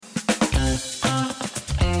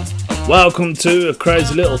Welcome to a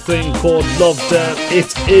crazy little thing called Love Death.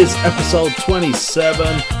 It is episode 27,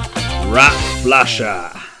 Rat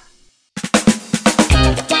Flasher.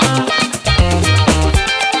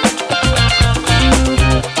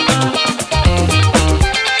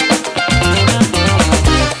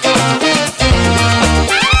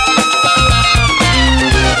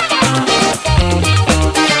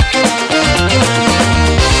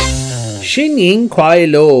 Xinyin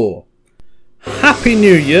Kuai Lo. Happy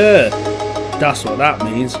New Year! That's what that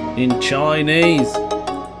means in Chinese.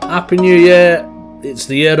 Happy New Year! It's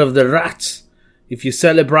the year of the rat. If you're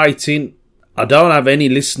celebrating, I don't have any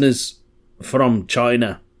listeners from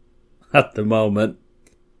China at the moment.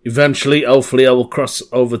 Eventually, hopefully, I will cross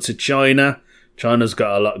over to China. China's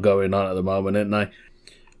got a lot going on at the moment, ain't they?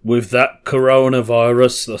 With that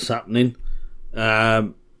coronavirus that's happening.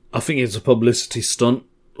 I think it's a publicity stunt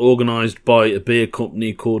organised by a beer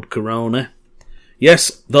company called Corona.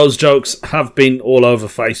 Yes, those jokes have been all over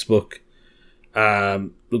Facebook.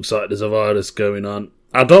 Looks like there's a virus going on.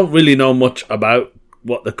 I don't really know much about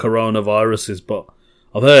what the coronavirus is, but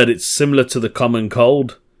I've heard it's similar to the common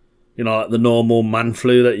cold. You know, like the normal man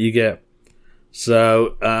flu that you get.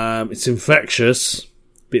 So, it's infectious. A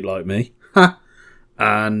bit like me.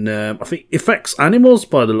 And I think it affects animals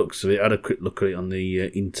by the looks of it. I had a quick look at it on the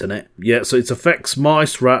internet. Yeah, so it affects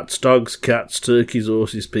mice, rats, dogs, cats, turkeys,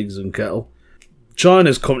 horses, pigs and cattle.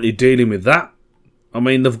 China's currently dealing with that. I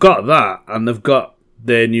mean, they've got that, and they've got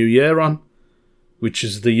their new year on, which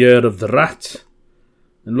is the year of the rat.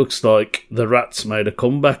 It looks like the rat's made a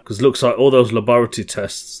comeback, because it looks like all those laboratory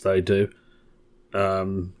tests they do,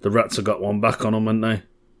 the rats have got one back on them, haven't they?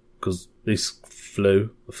 Because this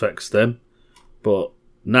flu affects them. But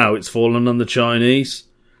now it's fallen on the Chinese.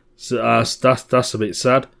 So that's a bit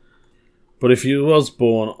sad. But if you was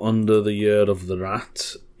born under the year of the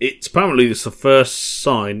rat, it's the first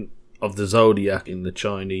sign of the zodiac in the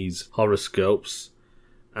Chinese horoscopes.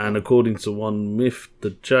 And according to one myth, the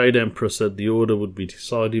Jade Emperor said the order would be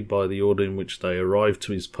decided by the order in which they arrived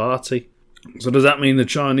to his party. So does that mean the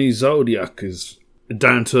Chinese zodiac is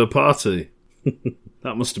down to a party?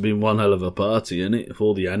 That must have been one hell of a party, innit, if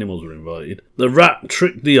all the animals were invited. The rat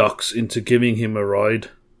tricked the ox into giving him a ride.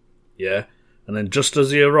 Yeah. And then just as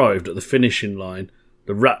he arrived at the finishing line,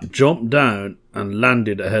 the rat jumped down and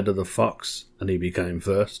landed ahead of the fox, and he became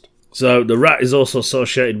first. So the rat is also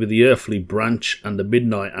associated with the earthly branch and the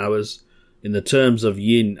midnight hours in the terms of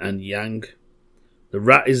yin and yang. The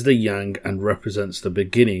rat is the yang and represents the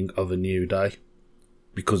beginning of a new day,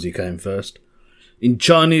 because he came first. In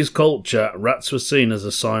Chinese culture, rats were seen as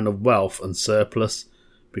a sign of wealth and surplus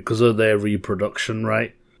because of their reproduction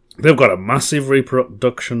rate. They've got a massive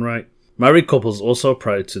reproduction rate. Married couples also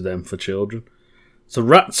pray to them for children. So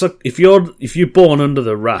rats are, if you're born under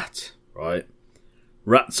the rat, right?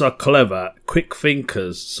 Rats are clever, quick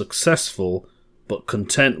thinkers, successful, but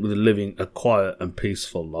content with living a quiet and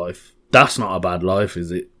peaceful life. That's not a bad life, is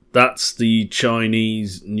it? That's the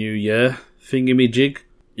Chinese New Year thingamajig.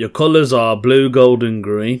 Your colours are blue, gold and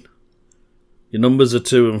green. Your numbers are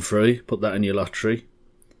 2 and 3. Put that in your lottery.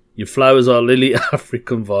 Your flowers are lily,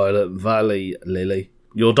 African violet, valley lily.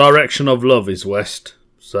 Your direction of love is west.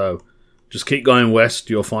 So just keep going west,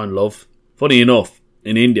 you'll find love. Funny enough,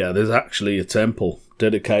 in India there's actually a temple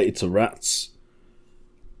dedicated to rats.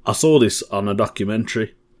 I saw this on a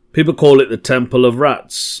documentary. People call it the Temple of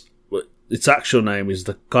Rats. Its actual name is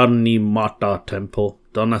the Karni Mata Temple.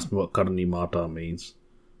 Don't ask me what Karni Mata means.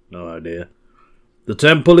 No idea. The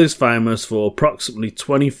temple is famous for approximately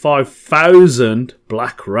 25,000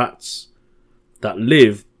 black rats that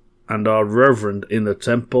live and are revered in the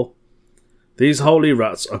temple. These holy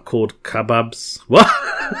rats are called kebabs. What?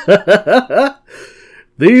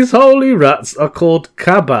 These holy rats are called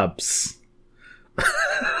kebabs.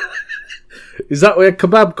 Is that where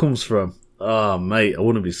kebab comes from? Oh, mate, I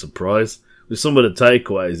wouldn't be surprised. With some of the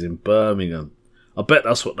takeaways in Birmingham, I bet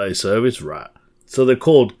that's what they serve is rat. So they're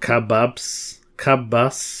called kebabs.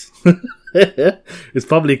 Kabas. It's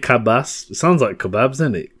probably kabas. It sounds like kebabs,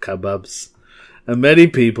 isn't it? Kebabs. And many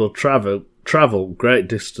people travel great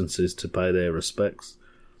distances to pay their respects.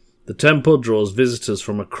 The temple draws visitors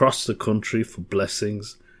from across the country for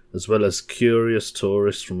blessings, as well as curious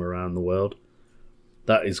tourists from around the world.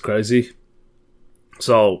 That is crazy.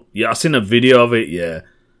 So, yeah, I've seen a video of it, yeah,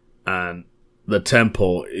 and the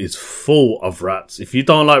temple is full of rats. If you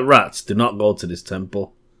don't like rats, do not go to this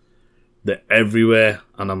temple. They're everywhere,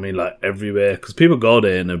 and I mean like everywhere, because people go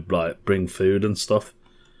there and they like bring food and stuff.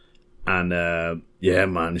 And yeah,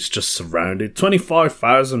 man, it's just surrounded.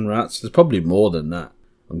 25,000 rats. There's probably more than that,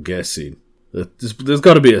 I'm guessing. There's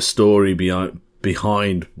got to be a story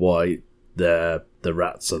behind why the the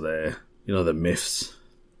rats are there. You know, the myths.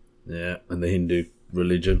 Yeah, and the Hindu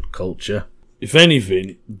religion, culture. If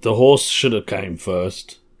anything, the horse should have came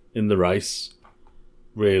first in the race.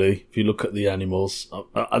 Really, if you look at the animals.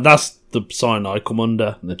 That's the sign I come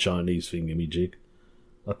under in the Chinese thingamajig.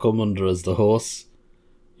 I come under as the horse.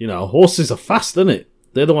 You know, horses are fast, isn't it?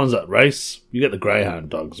 They're the ones that race. You get the greyhound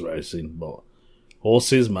dogs racing, but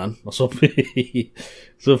horses, man, that's what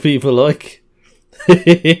people like.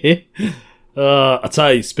 I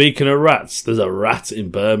tell you, speaking of rats, there's a rat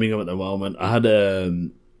in Birmingham at the moment. I had a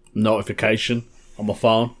notification on my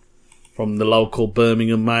phone from the local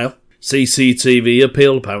Birmingham Mail. CCTV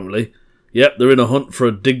appeal, apparently. Yep, they're in a hunt for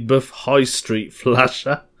a Digbeth High Street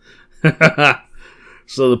flasher.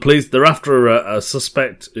 So the police, they're after a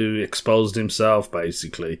suspect who exposed himself,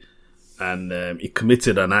 basically, and he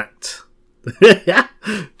committed an act.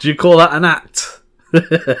 Do you call that an act?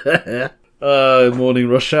 Morning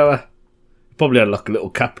rush hour. Probably had like a little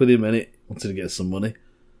cap with him, innit? Wanted to get some money.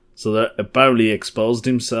 So that apparently he exposed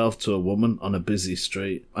himself to a woman on a busy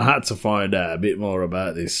street. I had to find out a bit more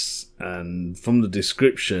about this, and from the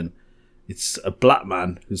description, it's a black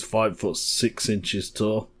man who's 5'6"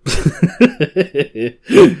 tall.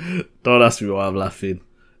 Don't ask me why I'm laughing.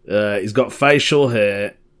 He's got facial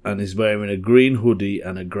hair and he's wearing a green hoodie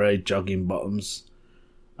and a grey jogging bottoms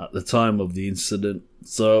at the time of the incident.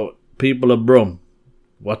 So, people of Brum,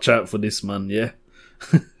 watch out for this man, yeah?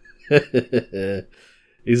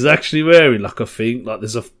 He's actually wearing like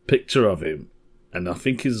there's a picture of him, and I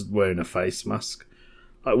think he's wearing a face mask.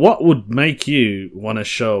 Like, what would make you want to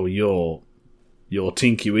show your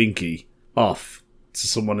Tinky Winky off to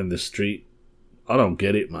someone in the street? I don't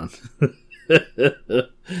get it, man.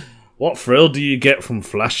 What thrill do you get from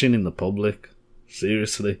flashing in the public?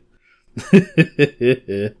 Seriously.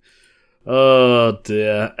 Oh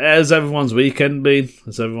dear. How's everyone's weekend been?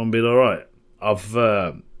 Has everyone been alright? I've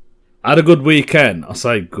had a good weekend. I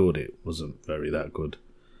say good, it wasn't very that good.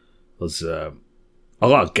 I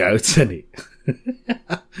got gout, innit?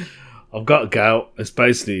 I've got gout.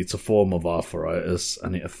 It's a form of arthritis,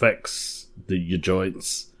 and it affects your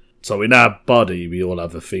joints. So in our body, we all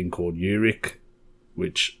have a thing called uric,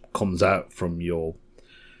 which comes out from your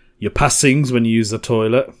passings when you use the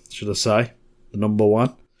toilet, should I say, the number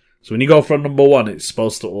one. So when you go for a number one, it's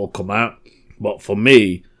supposed to all come out. But for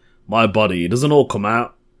me, my body, it doesn't all come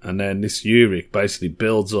out, and then this uric basically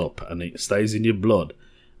builds up, and it stays in your blood,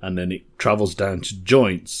 and then it travels down to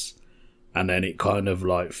joints, and then it kind of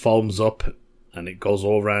like foams up and it goes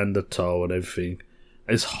all around the toe and everything.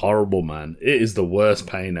 It's horrible, man. It is the worst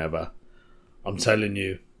pain ever. I'm telling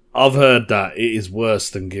you. I've heard that it is worse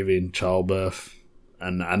than giving childbirth.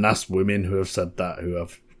 And that's women who have said that, who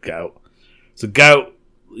have gout. So gout,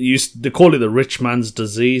 they call it the rich man's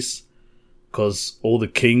disease, because all the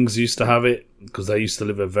kings used to have it, because they used to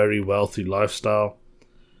live a very wealthy lifestyle.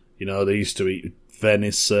 You know, they used to eat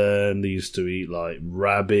venison, they used to eat like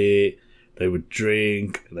rabbit, they would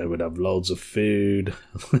drink, they would have loads of food.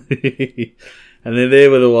 And then they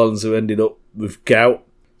were the ones who ended up with gout.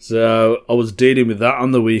 So I was dealing with that on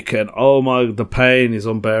the weekend. Oh my, the pain is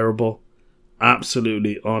unbearable.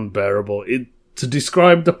 Absolutely unbearable. To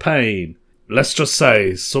describe the pain, let's just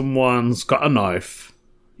say someone's got a knife,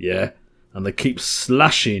 yeah, and they keep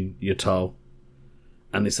slashing your toe.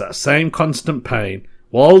 And it's that same constant pain.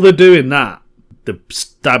 While they're doing that, they're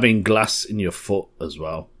stabbing glass in your foot as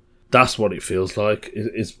well. That's what it feels like.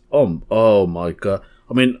 It's oh my God.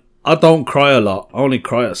 I mean, I don't cry a lot. I only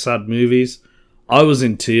cry at sad movies. I was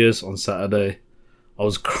in tears on Saturday. I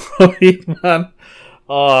was crying, man.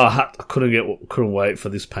 Oh, I couldn't wait for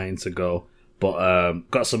this pain to go. But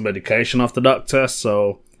got some medication off the doctor,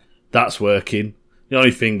 so that's working. The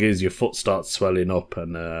only thing is your foot starts swelling up,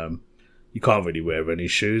 and you can't really wear any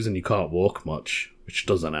shoes, and you can't walk much, which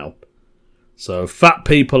doesn't help. So fat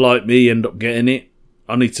people like me end up getting it.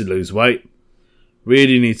 I need to lose weight.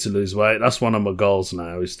 Really need to lose weight. That's one of my goals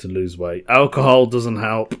now, is to lose weight. Alcohol doesn't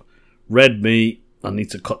help. Red meat, I need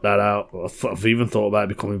to cut that out. I've even thought about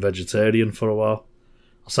becoming vegetarian for a while.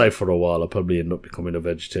 I'll say for a while, I'll probably end up becoming a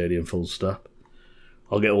vegetarian full stop.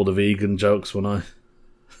 I'll get all the vegan jokes when I...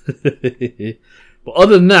 But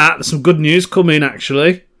other than that, there's some good news coming,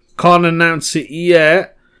 actually. Can't announce it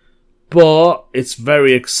yet, but it's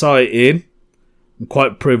very exciting. I'm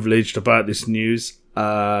quite privileged about this news.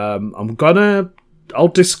 I'll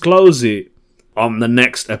disclose it on the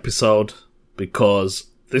next episode, because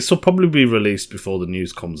this will probably be released before the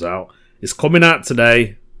news comes out. It's coming out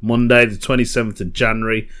today, Monday, the 27th of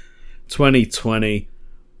January, 2020.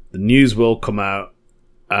 The news will come out.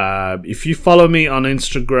 If you follow me on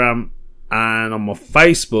Instagram and on my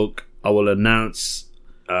Facebook, I will announce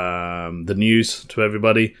the news to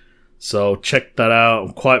everybody. So check that out.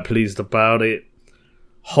 I'm quite pleased about it.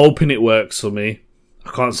 Hoping it works for me.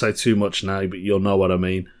 I can't say too much now, but you'll know what I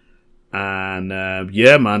mean. And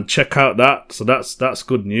yeah, man, check out that. So that's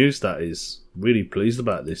good news. That is. Really pleased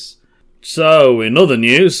about this. So in other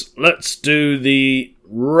news, let's do the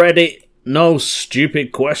Reddit No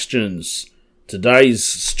Stupid Questions. Today's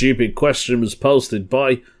stupid question was posted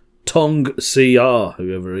by TongCR,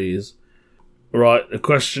 whoever he is. Right, the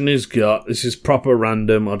question is this is proper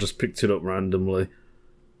random. I just picked it up randomly.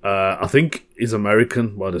 I think he's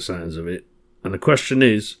American by the sounds of it. And the question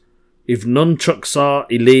is, if nunchucks are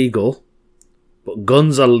illegal, but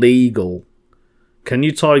guns are legal, can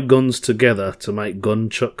you tie guns together to make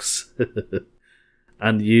gunchucks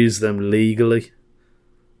and use them legally?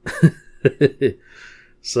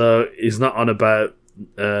 So he's not on about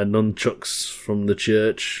nunchucks from the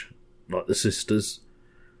church, like the sisters.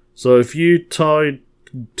 So if you tied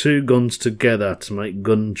two guns together to make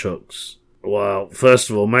gunchucks, well, first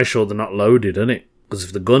of all, make sure they're not loaded, innit? Because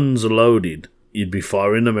if the guns are loaded, you'd be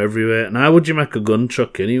firing them everywhere. And how would you make a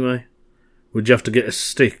gunchuck anyway? Would you have to get a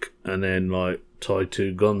stick and then, like, tie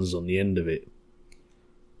two guns on the end of it?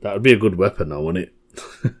 That would be a good weapon, though, wouldn't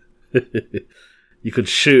it? You could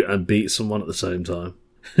shoot and beat someone at the same time.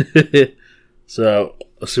 So,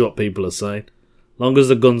 I'll see what people are saying. Long as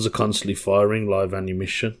the guns are constantly firing live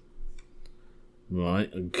ammunition.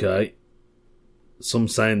 Right, okay. Some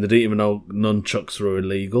saying they didn't even know nunchucks were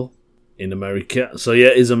illegal in America. So yeah,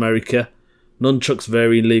 it is America. Nunchucks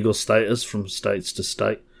vary in legal status from states to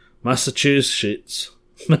state. Massachusetts,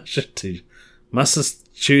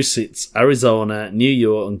 Arizona, New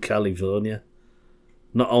York and California.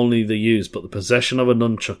 Not only the use, but the possession of a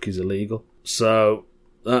nunchuck is illegal. So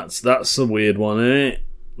that's a weird one, isn't it?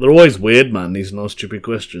 They're always weird, man, these No Stupid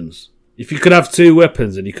Questions. If you could have two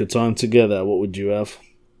weapons and you could tie them together, what would you have?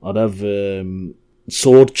 I'd have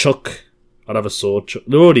sword chuck. I'd have a sword chuck.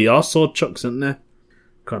 There already are sword chucks, isn't there?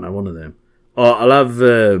 Can't have one of them. Oh, I'll have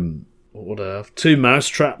what would I have? Two mouse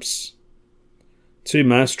traps. Two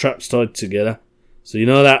mouse traps tied together. So you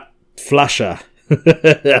know that flasher?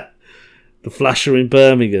 The flasher in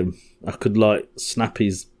Birmingham. I could like snap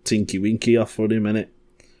his tinky winky off for him, innit?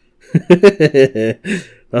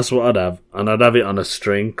 That's what I'd have. And I'd have it on a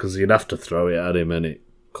string, because you'd have to throw it at him, innit?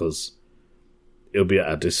 Because he'll be at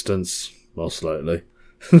a distance, most likely.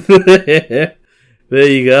 There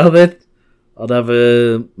you go, then. I'd have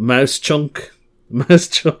a mouse chunk. A mouse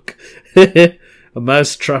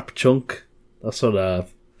trap chunk. That's what I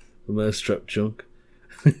have. A mouse trap chunk.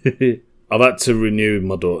 I've had to renew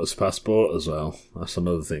my daughter's passport as well. That's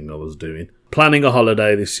another thing I was doing. Planning a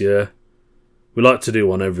holiday this year. We like to do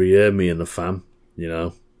one every year, me and the fam, you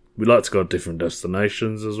know. We like to go to different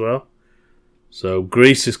destinations as well. So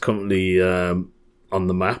Greece is currently on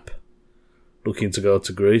the map. Looking to go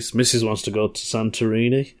to Greece. Mrs. wants to go to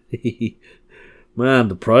Santorini. Man,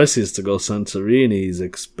 the prices to go Santorini is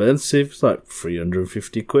expensive. It's like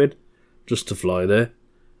 350 quid just to fly there.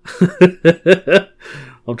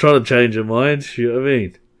 I'm trying to change her mind, you know what I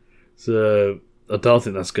mean? So I don't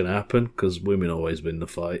think that's going to happen, because women always win the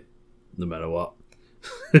fight, no matter what.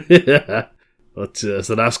 But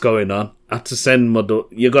so that's going on. I had to send my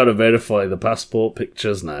daughter. You got to verify the passport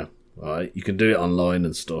pictures now, right? You can do it online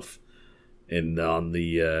and stuff on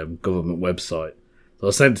the government website. So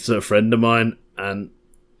I sent it to a friend of mine, and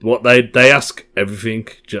what they ask everything.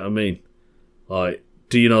 Do you know what I mean? Like,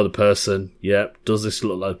 do you know the person? Yep. Does this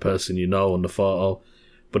look like the person you know on the photo?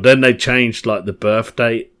 But then they changed like the birth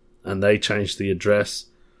date, and they changed the address.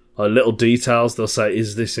 Like little details, they'll say,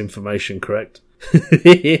 "Is this information correct?"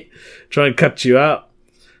 Try and catch you out.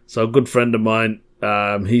 So a good friend of mine,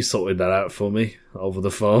 he sorted that out for me over the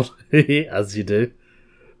phone, as you do.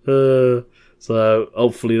 So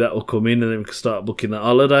hopefully that will come in, and then we can start booking that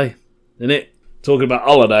holiday. Innit? Talking about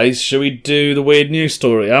holidays, shall we do the weird news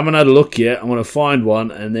story? I haven't had a look yet. I'm going to find one,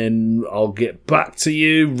 and then I'll get back to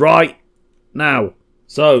you right now.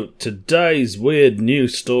 So, today's weird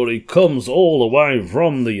news story comes all the way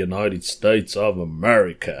from the United States of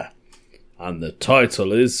America. And the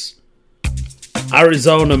title is,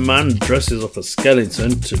 Arizona man dresses up a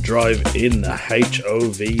skeleton to drive in the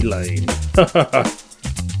HOV lane.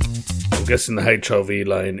 I'm guessing the HOV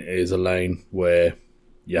lane is a lane where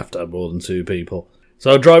you have to have more than two people.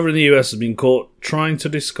 So a driver in the US has been caught trying to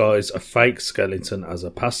disguise a fake skeleton as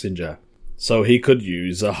a passenger, so he could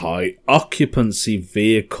use a high occupancy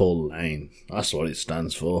vehicle lane. That's what it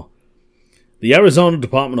stands for. The Arizona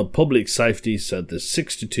Department of Public Safety said the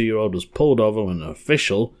 62-year-old was pulled over when an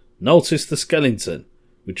official noticed the skeleton,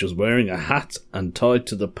 which was wearing a hat and tied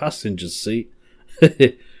to the passenger seat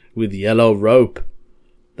with yellow rope.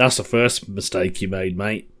 That's the first mistake you made,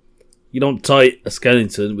 mate. You don't tie a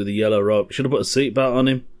skeleton with a yellow rope. You should have put a seatbelt on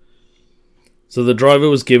him. So the driver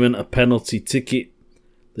was given a penalty ticket.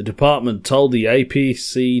 The department told the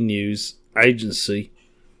APC News Agency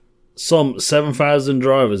some 7,000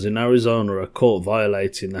 drivers in Arizona are caught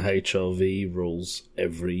violating the HRV rules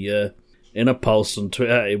every year. In a post on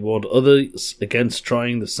Twitter, it warned others against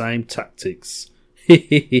trying the same tactics.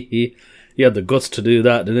 He had the guts to do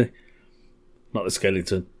that, didn't he? Not the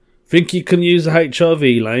skeleton. Think you can use a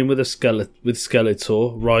HRV lane with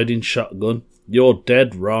Skeletor riding shotgun? You're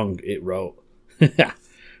dead wrong, it wrote.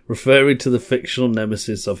 Referring to the fictional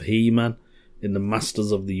nemesis of He-Man in the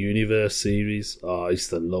Masters of the Universe series. Oh, I used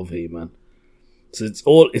to love He-Man. So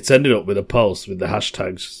it's ended up with a post with the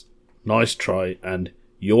hashtags nice try and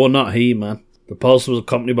you're not He-Man. The post was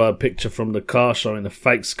accompanied by a picture from the car showing a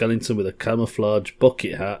fake skeleton with a camouflage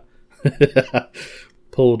bucket hat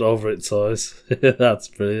pulled over its eyes. That's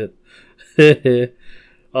brilliant.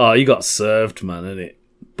 Oh, you got served, man, innit?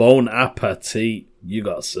 Bon appetit. You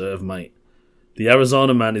got served, mate. The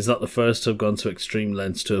Arizona man is not the first to have gone to extreme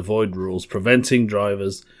lengths to avoid rules, preventing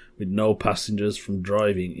drivers with no passengers from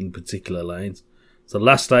driving in particular lanes. So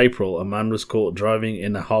last April, a man was caught driving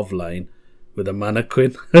in a HOV lane with a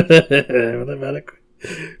mannequin.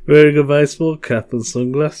 Wearing a baseball cap and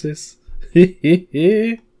sunglasses.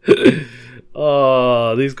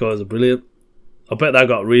 Oh, these guys are brilliant. I bet that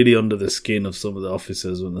got really under the skin of some of the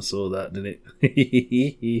officers when they saw that, didn't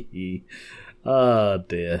it? Oh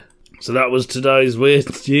dear. So that was today's weird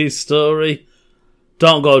news story.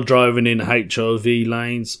 Don't go driving in HOV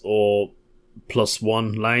lanes or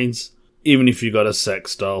 +1 lanes. Even if you got a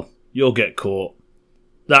sex doll, you'll get caught.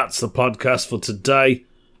 That's the podcast for today.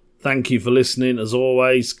 Thank you for listening. As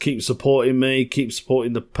always, keep supporting me, keep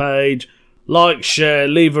supporting the page. Like, share,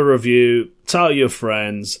 leave a review, tell your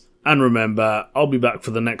friends. And remember, I'll be back for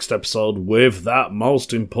the next episode with that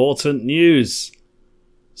most important news.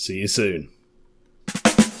 See you soon.